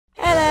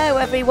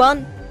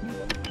everyone!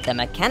 The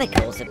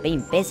mechanicals have been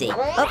busy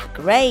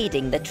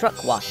upgrading the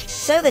truck wash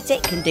so that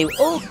it can do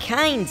all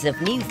kinds of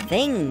new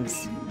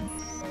things.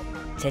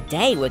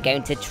 Today we're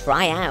going to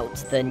try out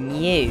the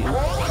new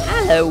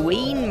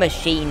Halloween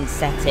machine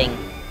setting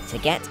to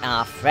get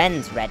our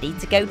friends ready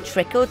to go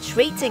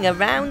trick-or-treating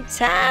around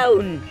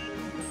town.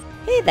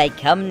 Here they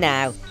come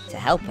now to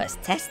help us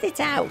test it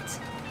out.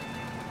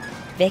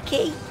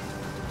 Vicky,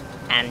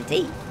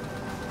 Andy,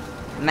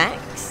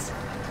 Max,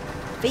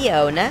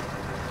 Fiona,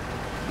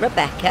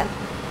 Rebecca,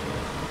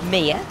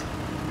 Mia,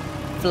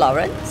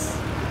 Florence,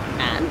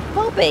 and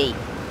Bobby.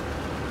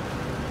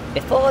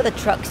 Before the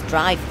trucks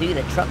drive through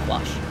the truck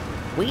wash,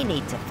 we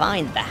need to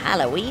find the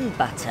Halloween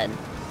button.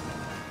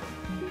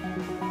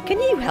 Can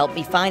you help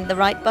me find the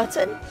right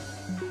button?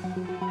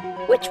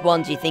 Which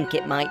one do you think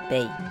it might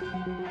be?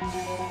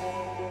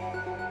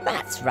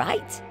 That's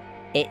right,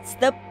 it's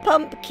the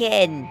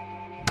pumpkin.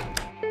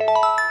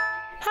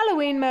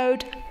 Halloween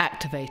mode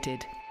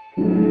activated.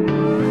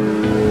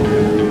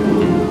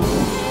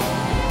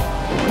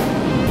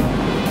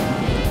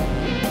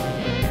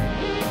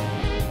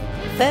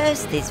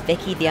 First is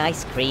Vicky the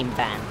ice cream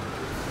van.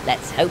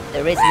 Let's hope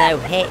there is no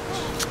hitch.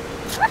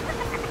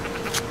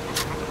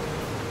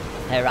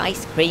 Her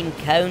ice cream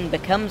cone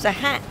becomes a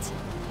hat.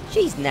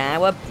 She's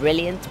now a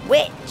brilliant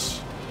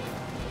witch.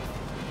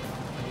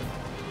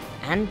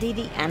 Andy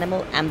the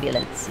animal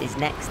ambulance is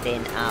next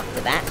in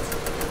after that.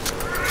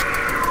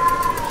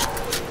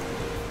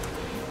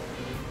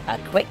 A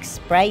quick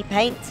spray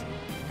paint,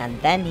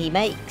 and then he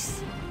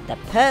makes the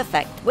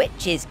perfect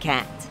witch's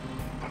cat.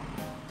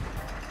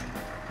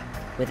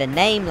 With a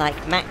name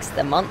like Max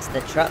the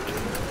Monster Truck,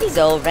 he's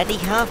already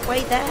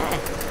halfway there.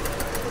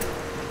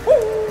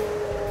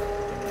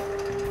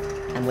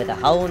 And with a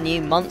whole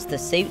new monster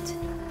suit,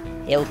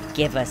 he'll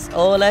give us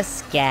all a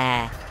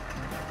scare.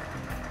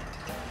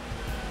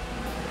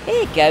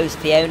 Here goes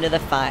Fiona the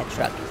fire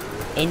truck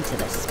into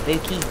the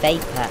spooky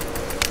vapour.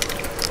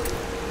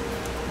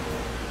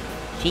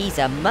 She's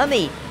a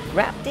mummy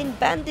wrapped in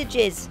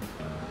bandages.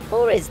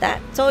 Or is that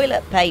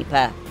toilet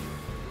paper?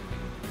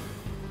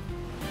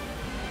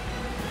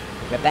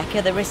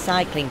 Rebecca the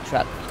recycling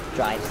truck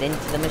drives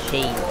into the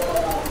machine.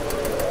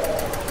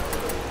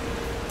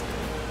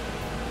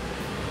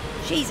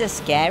 She's a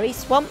scary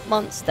swamp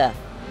monster,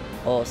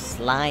 or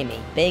slimy,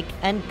 big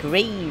and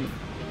green.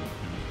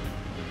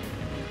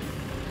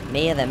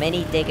 Mia the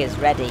mini digger's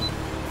ready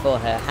for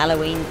her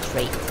Halloween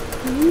treat.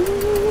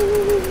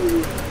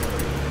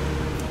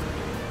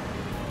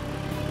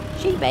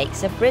 She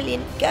makes a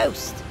brilliant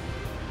ghost,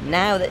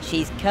 now that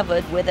she's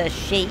covered with a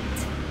sheet.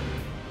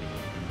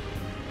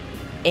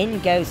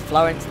 In goes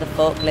Florence the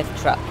forklift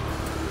truck.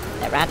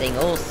 They're adding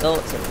all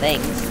sorts of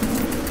things.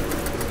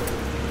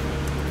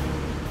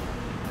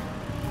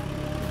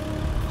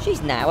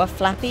 She's now a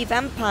flappy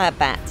vampire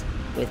bat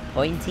with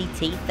pointy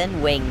teeth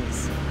and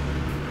wings.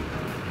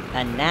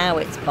 And now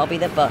it's Bobby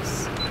the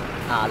bus,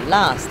 our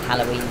last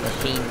Halloween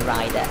machine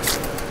rider.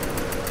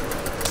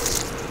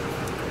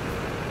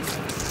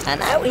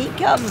 And out he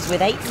comes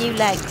with 8 new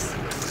legs.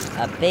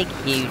 A big,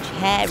 huge,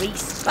 hairy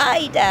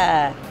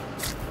spider.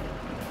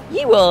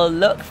 You all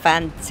look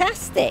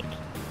fantastic.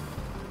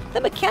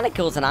 The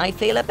mechanicals and I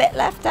feel a bit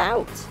left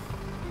out.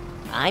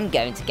 I'm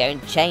going to go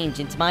and change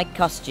into my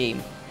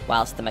costume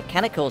whilst the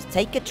mechanicals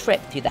take a trip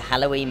through the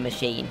Halloween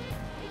machine.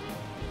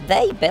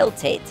 They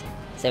built it,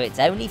 so it's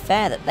only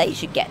fair that they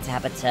should get to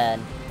have a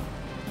turn.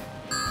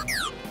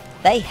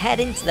 They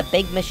head into the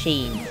big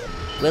machine.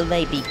 Will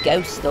they be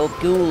ghost or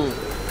ghoul?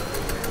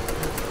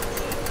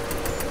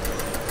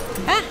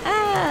 Ha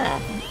ha!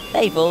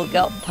 They've all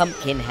got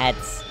pumpkin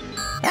heads.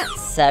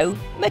 That's so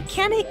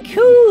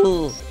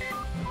mechanical!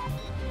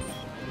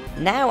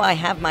 Now I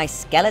have my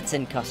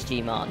skeleton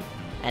costume on,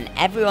 and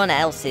everyone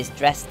else is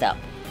dressed up.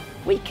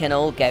 We can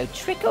all go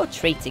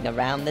trick-or-treating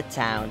around the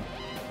town.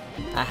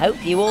 I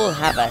hope you all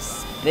have a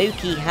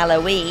spooky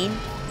Halloween.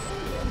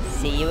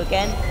 See you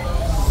again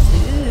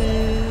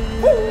soon.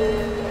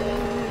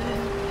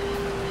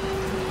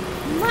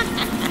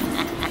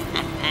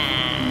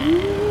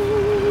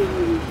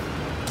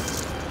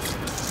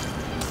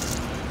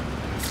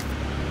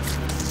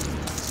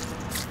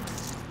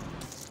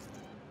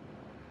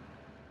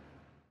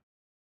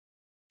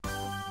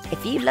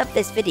 If you love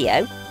this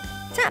video,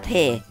 tap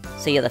here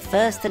so you're the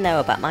first to know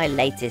about my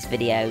latest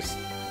videos.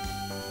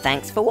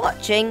 Thanks for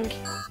watching.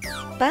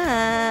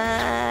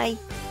 Bye.